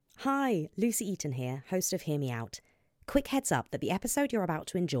Hi, Lucy Eaton here, host of Hear Me Out. Quick heads up that the episode you're about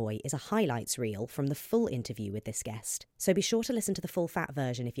to enjoy is a highlights reel from the full interview with this guest, so be sure to listen to the full fat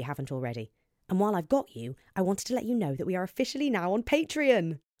version if you haven't already. And while I've got you, I wanted to let you know that we are officially now on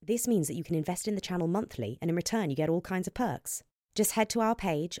Patreon. This means that you can invest in the channel monthly, and in return you get all kinds of perks. Just head to our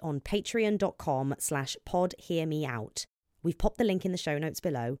page on patreon.com/podhearmeout. We've popped the link in the show notes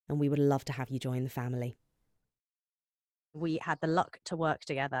below, and we would love to have you join the family. We had the luck to work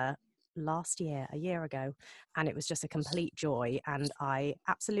together a year ago, and it was just a complete joy, and I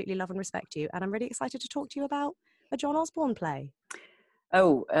absolutely love and respect you, and I'm really excited to talk to you about a John Osborne play.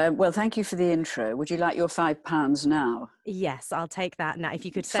 Well, thank you for the intro. Would you like your £5 now? Yes, I'll take that now. If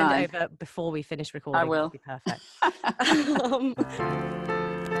you could send it over before we finish recording, I will. That'd be perfect.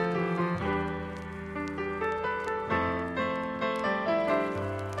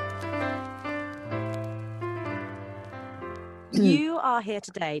 You are here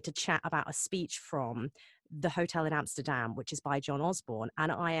today to chat about a speech from The Hotel in Amsterdam, which is by John Osborne.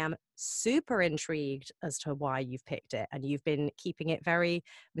 And I am super intrigued as to why you've picked it. And you've been keeping it very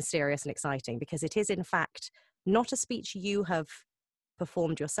mysterious and exciting because it is, in fact, not a speech you have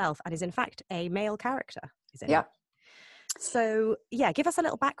performed yourself and is, in fact, a male character. Is it? Yeah. So, give us a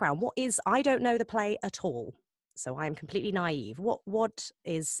little background. I don't know the play at all, so I'm completely naive. What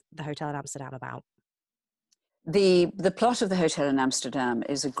is The Hotel in Amsterdam about? The plot of The Hotel in Amsterdam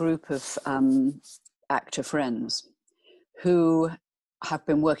is a group of actor friends who have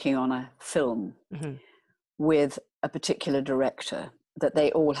been working on a film with a particular director that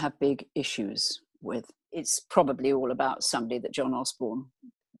they all have big issues with. It's probably all about somebody that John Osborne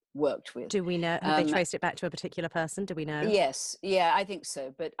worked with. Do we know? Have they traced it back to a particular person? Do we know? Yes. Yeah, I think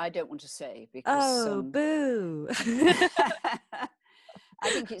so. But I don't want to say because... Oh, boo. I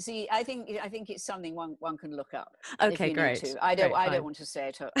think it's something one can look up. Okay, if you great. Need to. I don't want to say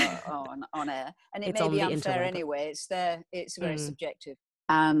it on air, and it may be unfair anyway. It's very subjective.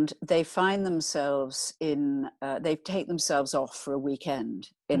 And they find themselves they take themselves off for a weekend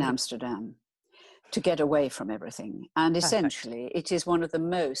in Amsterdam to get away from everything. And essentially, it is one of the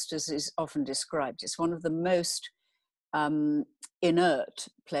most, as is often described, it's one of the most inert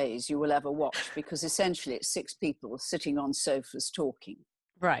plays you will ever watch, because essentially it's six people sitting on sofas talking.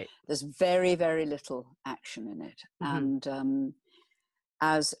 Right. There's very, very little action in it. And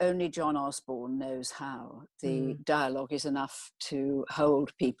as only John Osborne knows how, the dialogue is enough to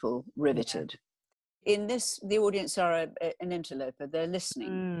hold people riveted. Yeah. In this, the audience are an interloper. They're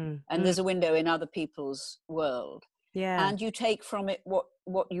listening. And there's a window in other people's world. Yeah. And you take from it what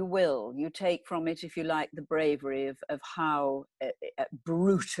you will. You take from it, if you like, the bravery of how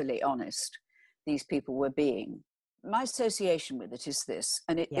brutally honest these people were being. My association with it is this,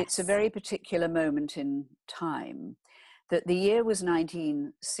 and it's a very particular moment in time, that the year was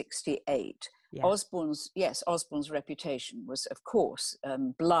 1968. Yeah. Osborne's reputation was, of course,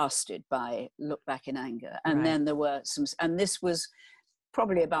 blasted by Look Back in Anger. And then there were and this was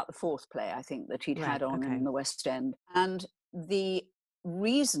probably about the fourth play, I think, that he'd had on in the West End. And the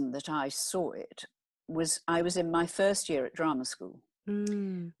reason that I saw it was I was in my first year at drama school,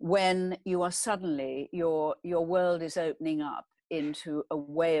 when you are suddenly, your world is opening up into a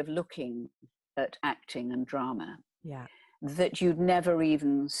way of looking at acting and drama that you'd never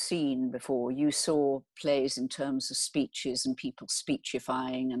even seen before. You saw plays in terms of speeches and people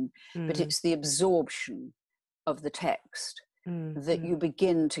speechifying, but it's the absorption of the text that you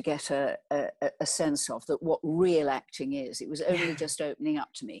begin to get a sense of that what real acting is. It was only just opening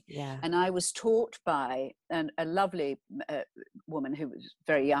up to me. Yeah. And I was taught by a lovely woman who was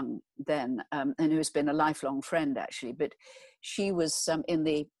very young then, and who's been a lifelong friend, actually, but she was in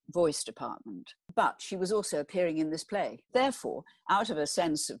the voice department, but she was also appearing in this play. Therefore, out of a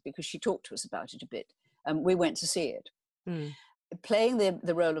sense of, because she talked to us about it a bit, we went to see it. Playing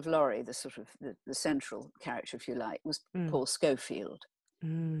the role of Laurie, the sort of the central character, if you like, was Paul Schofield,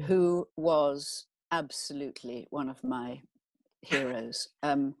 who was absolutely one of my heroes.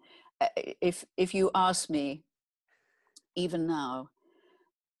 If you ask me, even now,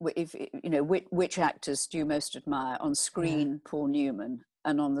 if you know which actors do you most admire on screen, Paul Newman,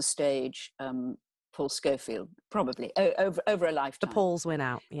 and on the stage, Paul Schofield, probably over a lifetime. The Pauls win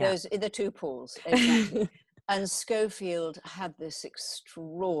out. Yeah, the two Pauls, exactly. And Schofield had this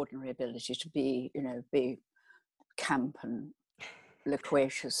extraordinary ability to be camp and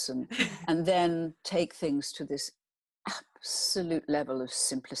loquacious, and then take things to this absolute level of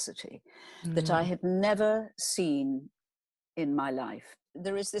simplicity that I had never seen in my life.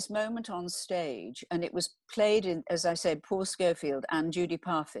 There is this moment on stage, and it was played in, as I said, Paul Schofield and Judy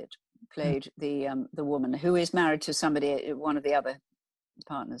Parfitt played the woman who is married to somebody, one of the other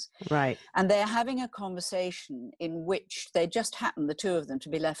partners. Right. And they're having a conversation in which they just happen, the two of them, to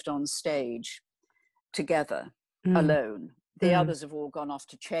be left on stage together, alone. The others have all gone off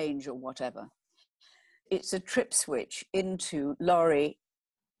to change or whatever. It's a trip switch into Laurie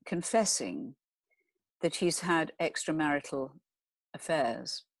confessing that he's had extramarital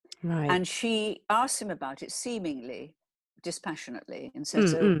affairs. Right. And she asks him about it seemingly dispassionately and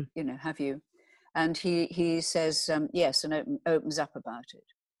says, oh, you know, have you? And he says, yes, and opens up about it.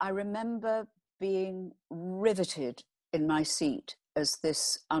 I remember being riveted in my seat as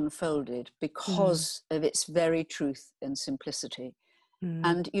this unfolded because of its very truth and simplicity.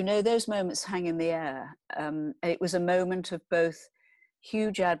 And, you know, those moments hang in the air. It was a moment of both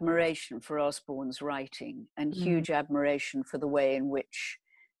huge admiration for Osborne's writing and huge admiration for the way in which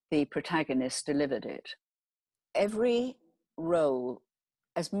the protagonist delivered it. Every role,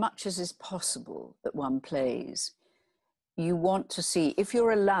 as much as is possible that one plays, you want to see, if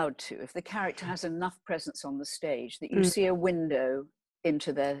you're allowed to, if the character has enough presence on the stage, that you see a window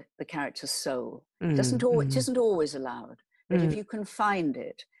into the character's soul. It isn't always allowed, but if you can find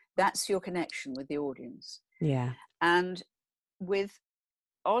it, that's your connection with the audience. Yeah. And with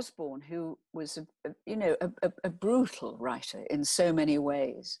Osborne, who was a brutal writer in so many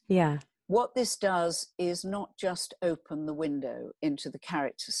ways. Yeah. What this does is not just open the window into the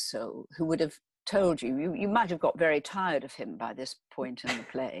character's soul, who would have told you might have got very tired of him by this point in the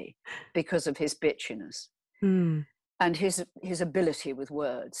play because of his bitchiness and his ability with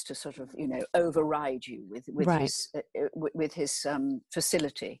words to sort of, you know, override you with his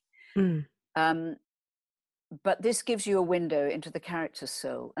facility. But this gives you a window into the character's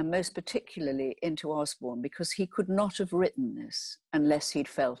soul, and most particularly into Osborne, because he could not have written this unless he'd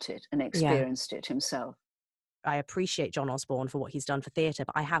felt it and experienced it himself. I appreciate John Osborne for what he's done for theatre,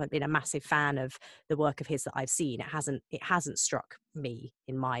 but I haven't been a massive fan of the work of his that I've seen. It hasn't struck me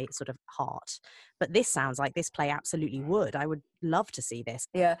in my sort of heart. But this sounds like this play absolutely would. I would love to see this.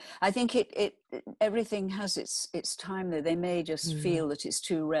 Yeah, I think it everything has its time though. They may just feel that it's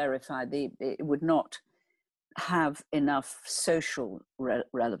too rarefied. It would not have enough social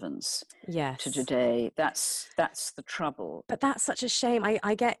relevance to today. That's the trouble. But that's such a shame.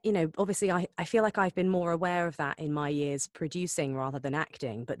 I get, you know, obviously I feel like I've been more aware of that in my years producing rather than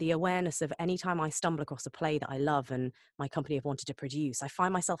acting, but the awareness of any time I stumble across a play that I love and my company have wanted to produce, I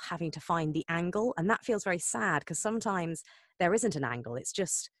find myself having to find the angle, and that feels very sad because sometimes there isn't an angle. It's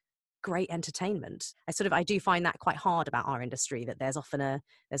just great entertainment. I do find that quite hard about our industry, that there's often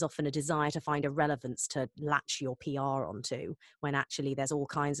a desire to find a relevance to latch your PR onto, when actually there's all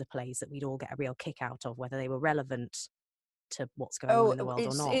kinds of plays that we'd all get a real kick out of, whether they were relevant to what's going on in the world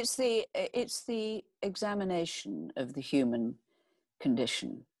or not. It's the examination of the human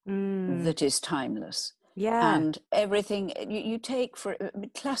condition that is timeless. Yeah. And everything you take, for a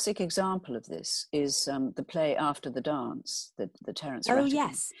classic example of this is the play After the Dance, the Terence Rattigan. Oh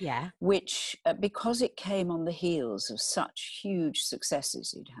yes, yeah. Which, because it came on the heels of such huge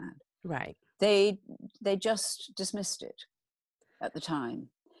successes he'd had, right, they just dismissed it at the time.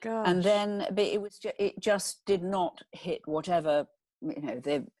 Gosh. And then it just did not hit whatever, you know,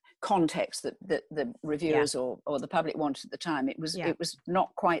 the context that the reviewers or the public wanted at the time. It was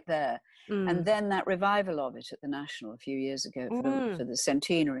not quite there. And then that revival of it at the National a few years ago for the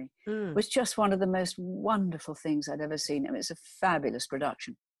centenary was just one of the most wonderful things I'd ever seen. I mean, it's a fabulous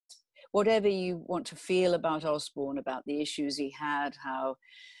production. Whatever you want to feel about Osborne, about the issues he had, how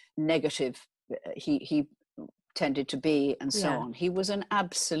negative he tended to be and so on, he was an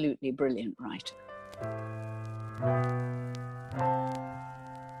absolutely brilliant writer.